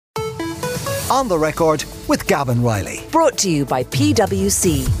On the Record with Gavin Riley. Brought to you by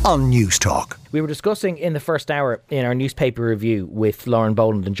PwC on News Talk. We were discussing in the first hour in our newspaper review with Lauren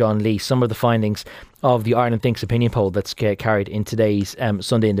Boland and John Lee some of the findings of the Ireland Thinks opinion poll that's carried in today's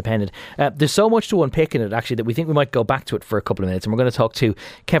Sunday Independent. There's so much to unpick in it, actually, that we think we might go back to it for a couple of minutes. And we're going to talk to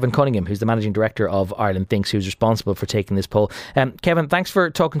Kevin Cunningham, who's the Managing Director of Ireland Thinks, who's responsible for taking this poll. Kevin, thanks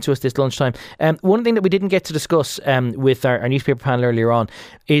for talking to us this lunchtime. One thing that we didn't get to discuss with our newspaper panel earlier on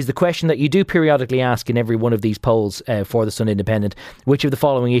is the question that you do periodically ask in every one of these polls for the Sunday Independent: which of the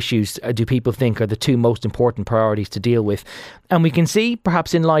following issues do people think are the two most important priorities to deal with? And we can see,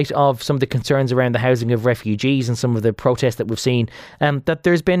 perhaps in light of some of the concerns around the housing of refugees and some of the protests that we've seen, that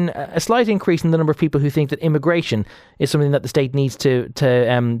there's been a slight increase in the number of people who think that immigration is something that the state needs to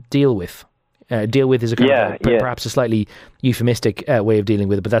deal with. Deal with is a kind of perhaps a slightly euphemistic way of dealing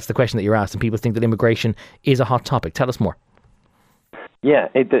with it, but that's the question that you're asked, and people think that immigration is a hot topic. Tell us more. Yeah,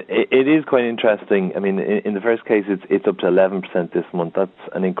 it is quite interesting. I mean, in the first case, it's up to 11% this month. That's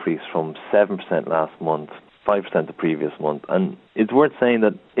an increase from 7% last month, 5% the previous month. And it's worth saying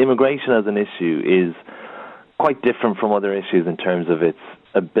that immigration as an issue is quite different from other issues in terms of its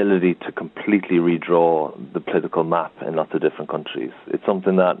ability to completely redraw the political map in lots of different countries. It's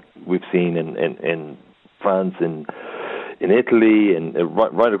something that we've seen in France, in Italy, and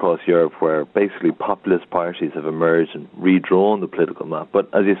right across Europe, where basically populist parties have emerged and redrawn the political map. But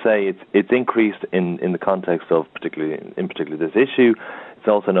as you say, it's increased in the context of particularly this issue. It's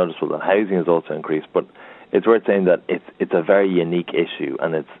also noticeable that housing has also increased. But it's worth saying that it's a very unique issue,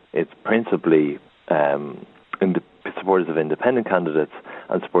 and it's principally in the supporters of independent candidates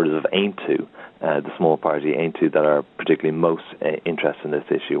and supporters of Aontú, the small party Aontú, that are particularly most interested in this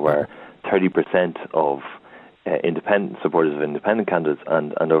issue, where 30% of independent supporters of independent candidates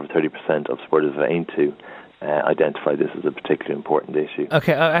and over 30% of supporters of Aontú identify this as a particularly important issue.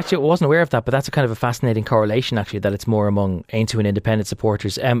 Okay, actually I wasn't aware of that, but that's a kind of a fascinating correlation, actually, that it's more among Aontú and independent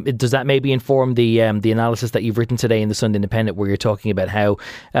supporters. Does that maybe inform the analysis that you've written today in the Sunday Independent, where you're talking about how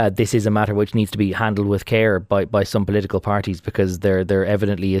this is a matter which needs to be handled with care by some political parties, because there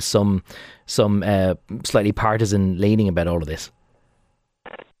evidently is some slightly partisan leaning about all of this?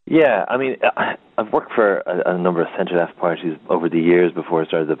 Yeah, I mean, I've worked for a number of centre-left parties over the years before I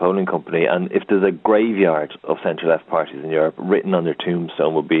started the polling company, and if there's a graveyard of centre-left parties in Europe, written on their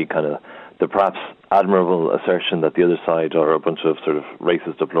tombstone would be kind of the perhaps admirable assertion that the other side are a bunch of sort of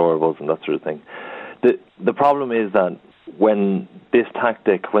racist deplorables and that sort of thing. The problem is that when this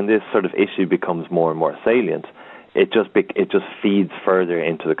sort of issue becomes more and more salient, it just feeds further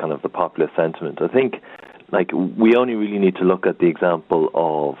into the kind of the populist sentiment. I think, we only really need to look at the example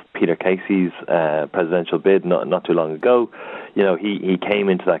of Peter Casey's presidential bid not too long ago. You know, he came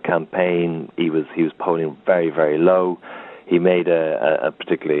into that campaign. He was polling very, very low. He made a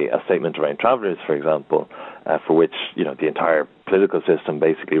statement around travellers, for example, for which the entire political system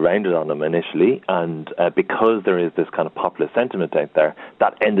basically rounded on him initially, and because there is this kind of populist sentiment out there,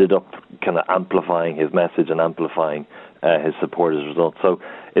 that ended up kind of amplifying his message and amplifying his support as a result. So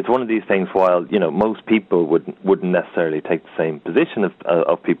it's one of these things. While most people wouldn't necessarily take the same position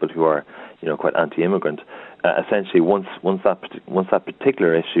of people who are quite anti-immigrant, essentially once that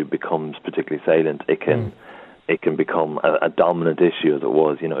particular issue becomes particularly salient, it can become a dominant issue, as it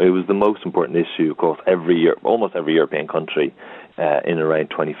was. It was the most important issue across almost every European country in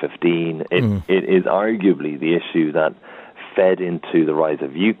around 2015. It is arguably the issue that fed into the rise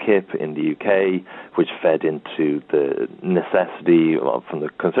of UKIP in the UK, which fed into the necessity from the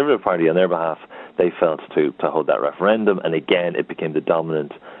Conservative Party on their behalf. They felt to hold that referendum, and again it became the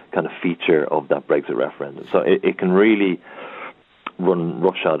dominant kind of feature of that Brexit referendum. So it can really run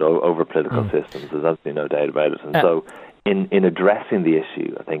roughshod over political systems. There's absolutely no doubt about it. And so in addressing the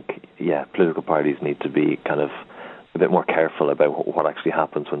issue, I think, political parties need to be kind of a bit more careful about what actually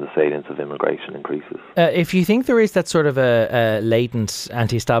happens when the salience of immigration increases. If you think there is that sort of a latent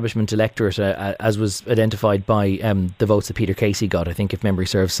anti-establishment electorate, as was identified by the votes that Peter Casey got, I think if memory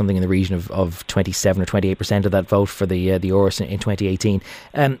serves, something in the region of 27 or 28% of that vote for the Oireachtas in 2018.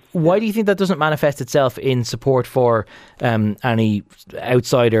 Why do you think that doesn't manifest itself in support for any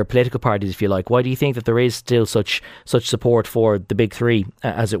outsider political parties, if you like? Why do you think that there is still such support for the big three,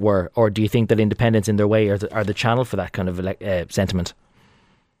 as it were? Or do you think that independents in their way are the channel for that kind of sentiment?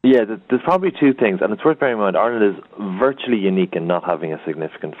 Yeah, there's probably two things, and it's worth bearing in mind Ireland is virtually unique in not having a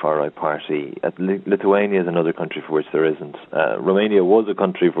significant far-right party. Lithuania is another country for which there isn't. Romania was a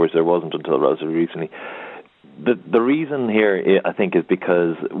country for which there wasn't until relatively recently. The reason here, I think, is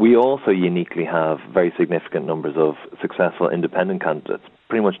because we also uniquely have very significant numbers of successful independent candidates.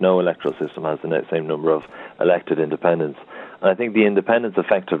 Pretty much no electoral system has the same number of elected independents. And I think the independents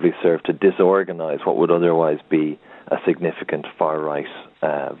effectively serve to disorganise what would otherwise be a significant far-right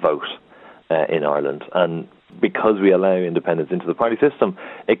vote in Ireland. And because we allow independents into the party system,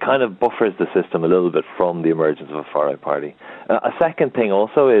 it kind of buffers the system a little bit from the emergence of a far-right party. A second thing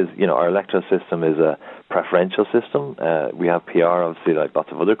also is, our electoral system is a preferential system. We have PR, obviously, like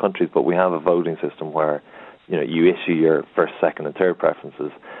lots of other countries, but we have a voting system where, you issue your first, second and third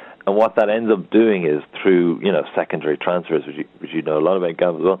preferences. And what that ends up doing is through, secondary transfers, which you know a lot about,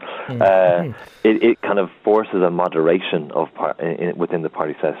 Gav, as well, it kind of forces a moderation of within the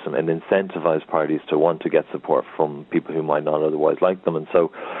party system and incentivise parties to want to get support from people who might not otherwise like them. And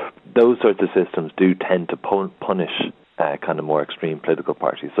so those sorts of systems do tend to punish kind of more extreme political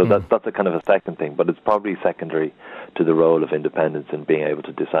parties. So that's a kind of a second thing, but it's probably secondary to the role of independents in being able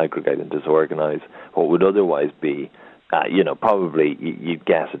to disaggregate and disorganise what would otherwise be probably you'd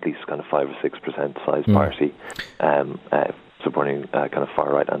guess at least kind of 5 or 6% size party supporting kind of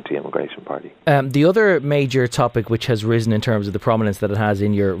far-right anti-immigration party. The other major topic which has risen in terms of the prominence that it has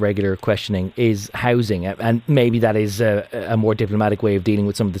in your regular questioning is housing, and maybe that is a more diplomatic way of dealing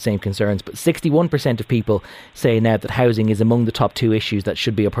with some of the same concerns, but 61% of people say now that housing is among the top 2 issues that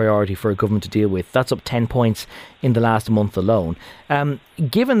should be a priority for a government to deal with. That's up 10 points in the last month alone.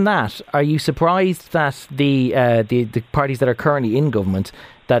 Given that, are you surprised that the parties that are currently in government,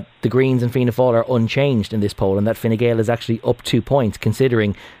 that the Greens and Fianna Fáil are unchanged in this poll, and that Fine Gael is actually up 2 points,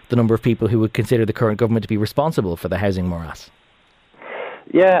 considering the number of people who would consider the current government to be responsible for the housing morass?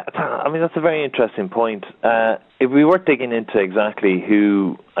 Yeah, I mean, that's a very interesting point. If we were digging into exactly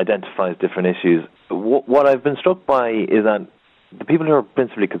who identifies different issues, what I've been struck by is that the people who are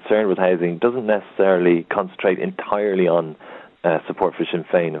principally concerned with housing doesn't necessarily concentrate entirely on support for Sinn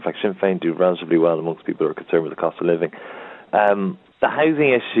Féin. In fact, Sinn Féin do relatively well amongst people who are concerned with the cost of living. The housing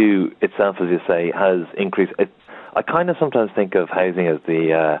issue itself, as you say, has increased. I kind of sometimes think of housing as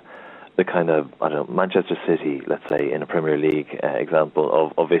the kind of, Manchester City, let's say, in a Premier League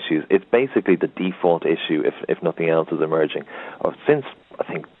example of issues. It's basically the default issue if nothing else is emerging. Since, I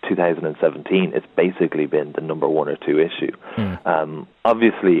think, 2017, it's basically been the number 1 or 2 issue.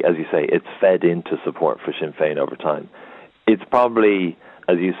 Obviously, as you say, it's fed into support for Sinn Féin over time. It's probably,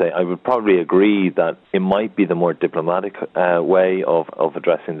 as you say, I would probably agree that it might be the more diplomatic way of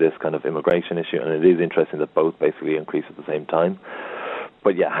addressing this kind of immigration issue, and it is interesting that both basically increase at the same time.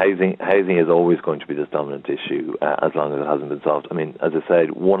 But yeah, housing is always going to be this dominant issue as long as it hasn't been solved. I mean, as I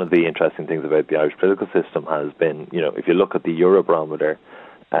said, one of the interesting things about the Irish political system has been, if you look at the Eurobarometer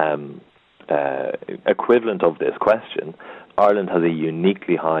equivalent of this question, Ireland has a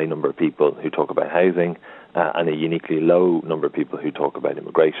uniquely high number of people who talk about housing and a uniquely low number of people who talk about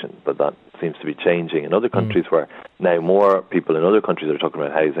immigration. But that seems to be changing in other countries where now more people in other countries are talking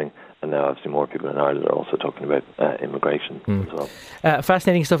about housing, and now obviously more people in Ireland are also talking about immigration as well.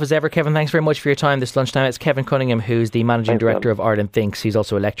 Fascinating stuff as ever, Kevin. Thanks very much for your time this lunchtime. It's Kevin Cunningham, who's the Managing Director of Ireland Thinks. He's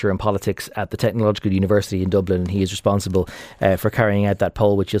also a lecturer in politics at the Technological University in Dublin, and he is responsible for carrying out that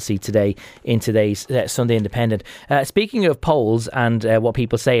poll, which you'll see today in today's Sunday Independent. Speaking of polls and what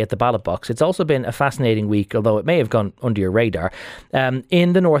people say at the ballot box, it's also been a fascinating week, although it may have gone under your radar,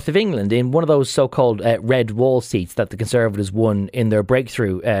 in the north of England, in one of those so-called red wall seats that the Conservatives won in their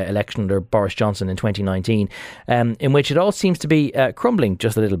breakthrough election under Boris Johnson in 2019, in which it all seems to be crumbling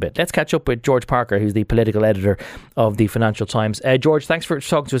just a little bit. Let's catch up with George Parker, who's the political editor of the Financial Times. George, thanks for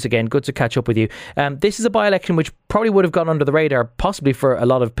talking to us again. Good to catch up with you. This is a by-election which probably would have gone under the radar, possibly for a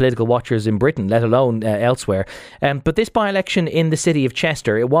lot of political watchers in Britain, let alone elsewhere. But this by-election in the city of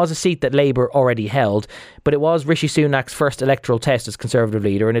Chester, it was a seat that Labour already held, but it was Rishi Sunak's first electoral test as Conservative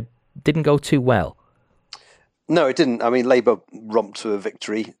leader, and it didn't go too well. No, it didn't. I mean, Labour romped to a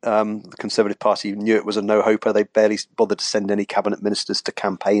victory. The Conservative Party knew it was a no-hoper. They barely bothered to send any cabinet ministers to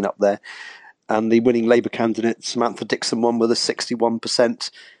campaign up there. And the winning Labour candidate, Samantha Dixon, won with a 61%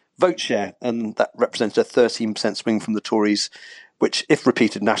 vote share. And that represented a 13% swing from the Tories, which, if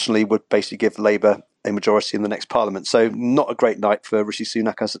repeated nationally, would basically give Labour a majority in the next Parliament. So not a great night for Rishi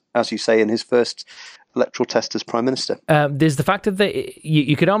Sunak, as you say, in his first electoral test as Prime Minister. There's the fact that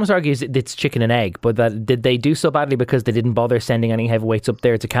you could almost argue it's chicken and egg, but that did they do so badly because they didn't bother sending any heavyweights up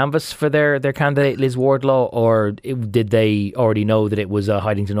there to canvass for their candidate Liz Wardlaw, or did they already know that it was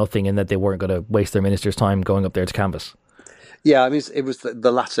hiding to nothing and that they weren't going to waste their minister's time going up there to canvass? Yeah, I mean, it was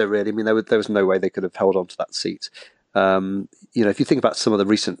the latter, really. I mean, there was no way they could have held on to that seat. If you think about some of the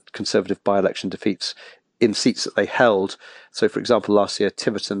recent Conservative by-election defeats in seats that they held, so for example, last year,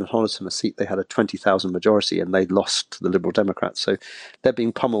 Tiverton and Honiton, a seat they had a 20,000 majority and they lost to the Liberal Democrats. So they're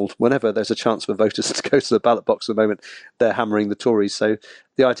being pummeled whenever there's a chance for voters to go to the ballot box at the moment. They're hammering the Tories. So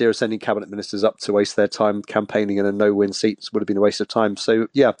the idea of sending cabinet ministers up to waste their time campaigning in a no-win seat would have been a waste of time. So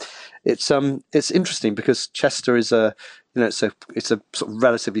yeah, it's interesting because Chester is it's a sort of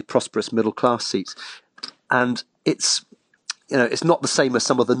relatively prosperous middle class seat, and it's not the same as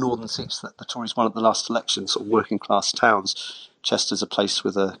some of the northern seats that the Tories won at the last election, sort of working class towns. Chester's a place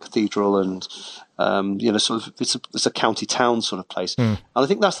with a cathedral and sort of it's a county town sort of place. And I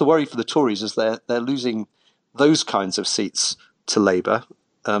think that's the worry for the Tories, is they're losing those kinds of seats to Labour,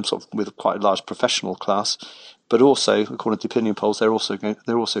 sort of with quite a large professional class, but also, according to the opinion polls, they're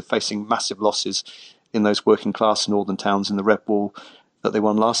also facing massive losses in those working class northern towns in the Red Wall that they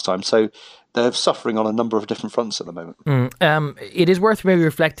won last time. So they're suffering on a number of different fronts at the moment. It is worth maybe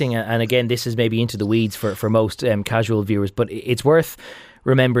reflecting, and again, this is maybe into the weeds for most casual viewers, but it's worth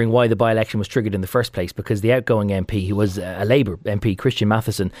remembering why the by-election was triggered in the first place, because the outgoing MP, who was a Labour MP, Christian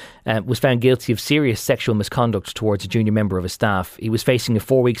Matheson, was found guilty of serious sexual misconduct towards a junior member of his staff. He was facing a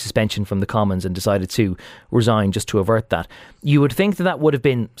 4-week suspension from the Commons and decided to resign just to avert that. You would think that would have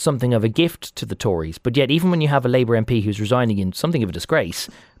been something of a gift to the Tories, but yet even when you have a Labour MP who's resigning in something of a disgrace,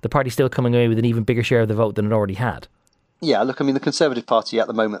 the party's still coming away with an even bigger share of the vote than it already had. Yeah, look, I mean, the Conservative Party at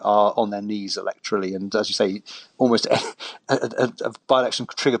the moment are on their knees electorally, and as you say, almost a by-election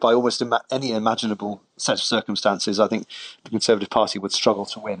triggered by almost any imaginable set of circumstances, I think the Conservative Party would struggle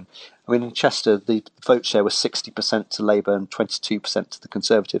to win. I mean, in Chester, the vote share was 60% to Labour and 22% to the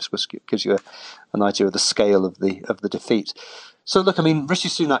Conservatives, which gives you an idea of the scale of the defeat. So, look, I mean, Rishi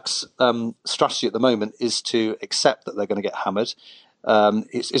Sunak's strategy at the moment is to accept that they're going to get hammered.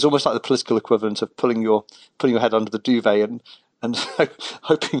 It's almost like the political equivalent of putting your head under the duvet and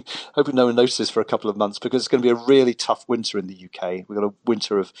hoping no one notices for a couple of months, because it's going to be a really tough winter in the UK. We've got a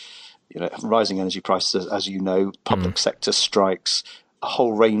winter of rising energy prices, as you know, public sector strikes, a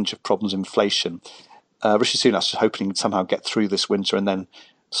whole range of problems, inflation. Rishi Sunak's hoping to somehow get through this winter and then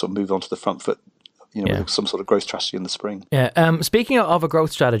sort of move on to the front foot, with some sort of growth strategy in the spring. Yeah. Speaking of a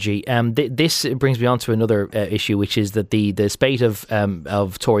growth strategy, this brings me on to another issue, which is that the spate of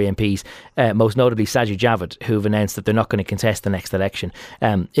Tory MPs, most notably Sajid Javid, who've announced that they're not going to contest the next election.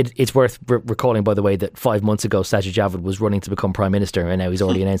 It's worth recalling, by the way, that 5 months ago Sajid Javid was running to become Prime Minister, and now he's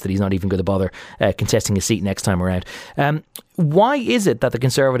already announced that he's not even going to bother contesting a seat next time around. Why is it that the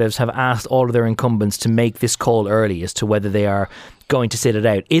Conservatives have asked all of their incumbents to make this call early as to whether they are going to sit it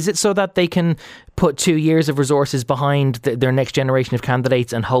out? Is it so that they can put 2 years of resources behind their next generation of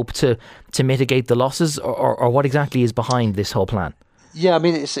candidates and hope to mitigate the losses, or what exactly is behind this whole plan? Yeah, I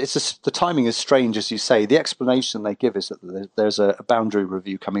mean, the timing is strange, as you say. The explanation they give is that there's a boundary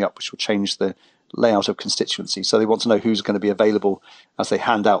review coming up which will change the layout of constituencies. So they want to know who's going to be available as they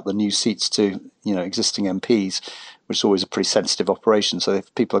hand out the new seats to existing MPs, which is always a pretty sensitive operation. So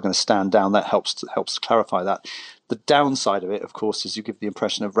if people are going to stand down, that helps to clarify that. The downside of it, of course, is you give the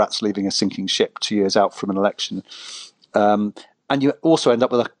impression of rats leaving a sinking ship 2 years out from an election. And you also end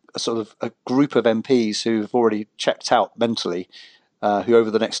up with a sort of a group of MPs who've already checked out mentally, who over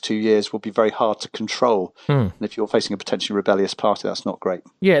the next 2 years will be very hard to control. And if you're facing a potentially rebellious party, that's not great.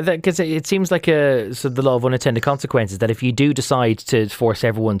 Yeah, because it seems like the law of unintended consequences, that if you do decide to force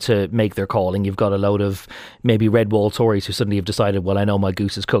everyone to make their call, and you've got a load of maybe red wall Tories who suddenly have decided, well, I know my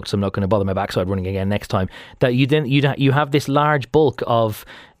goose is cooked, so I'm not going to bother my backside running again next time, that you have this large bulk of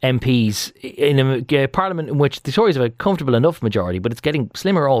MPs in a parliament in which the Tories have a comfortable enough majority, but it's getting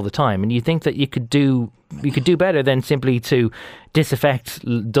slimmer all the time. And you think that you could do better than simply to disaffect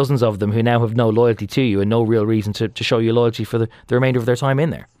dozens of them who now have no loyalty to you and no real reason to show you loyalty for the remainder of their time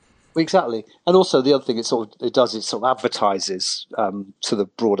in there. Exactly. And also the other thing it does is advertises to the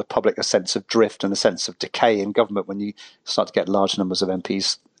broader public a sense of drift and a sense of decay in government when you start to get large numbers of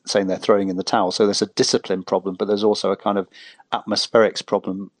MPs saying they're throwing in the towel. So there's a discipline problem, but there's also a kind of atmospherics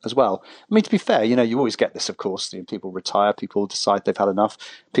problem as well. I mean, to be fair, you always get this, of course. People retire, people decide they've had enough.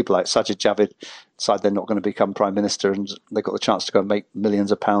 People like Sajid Javid decide they're not going to become Prime Minister, and they've got the chance to go and make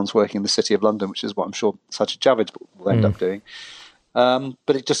millions of pounds working in the City of London, which is what I'm sure Sajid Javid will end up doing.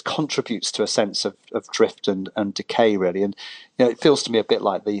 But it just contributes to a sense of drift and decay, really. And it feels to me a bit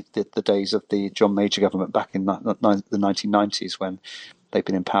like the days of the John Major government back in the 1990s, when they've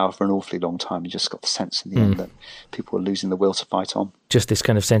been in power for an awfully long time. You just got the sense in the end that people were losing the will to fight on. Just this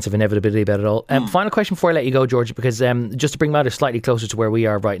kind of sense of inevitability about it all. Final question before I let you go, George, because just to bring matters slightly closer to where we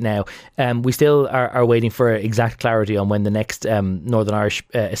are right now, we still are waiting for exact clarity on when the next Northern Irish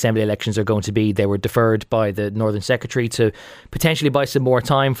Assembly elections are going to be. They were deferred by the Northern Secretary to potentially buy some more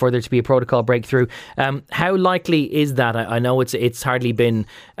time for there to be a protocol breakthrough. How likely is that? I know it's hardly been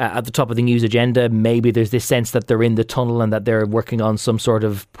at the top of the news agenda. Maybe there's this sense that they're in the tunnel and that they're working on some sort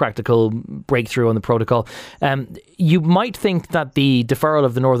of practical breakthrough on the protocol. You might think that the the deferral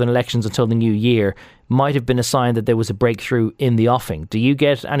of the Northern elections until the new year might have been a sign that there was a breakthrough in the offing. Do you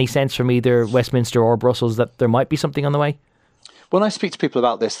get any sense from either Westminster or Brussels that there might be something on the way? When I speak to people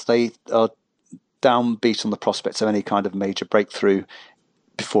about this, they are downbeat on the prospects of any kind of major breakthrough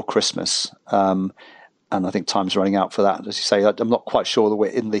before Christmas. And I think time's running out for that. As you say, I'm not quite sure that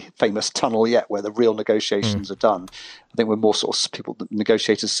we're in the famous tunnel yet where the real negotiations are done. I think we're more sort of people,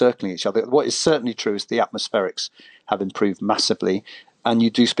 negotiators circling each other. What is certainly true is the atmospherics have improved massively. And you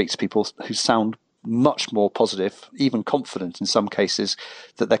do speak to people who sound much more positive, even confident in some cases,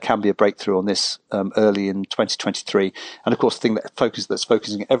 that there can be a breakthrough on this early in 2023. And of course, the thing that's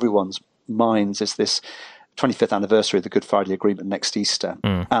focusing everyone's minds is this 25th anniversary of the Good Friday Agreement next Easter,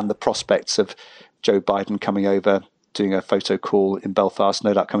 and the prospects of Joe Biden coming over, doing a photo call in Belfast,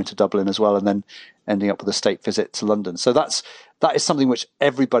 no doubt coming to Dublin as well, and then ending up with a state visit to London. So that is something which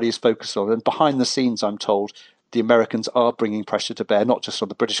everybody is focused on. And behind the scenes, I'm told, the Americans are bringing pressure to bear, not just on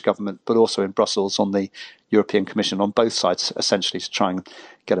the British government, but also in Brussels on the European Commission, on both sides, essentially, to try and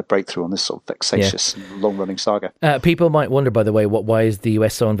get a breakthrough on this sort of vexatious, long-running saga. People might wonder, by the way, why is the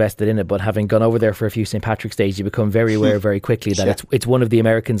US so invested in it? But having gone over there for a few St. Patrick's Days, you become very aware very quickly that it's one of the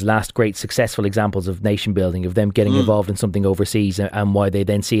Americans' last great successful examples of nation building, of them getting involved in something overseas, and why they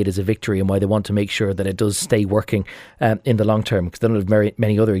then see it as a victory, and why they want to make sure that it does stay working in the long term, because they don't have very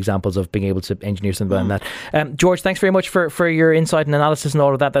many other examples of being able to engineer something like that. George, thanks very much for your insight and analysis and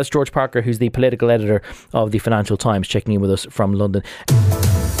all of that. That's George Parker, who's the political editor of the Financial Times, checking in with us from London.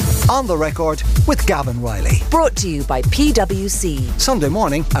 On the Record with Gavin Riley. Brought to you by PwC. Sunday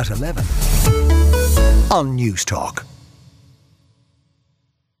morning at 11 on News Talk.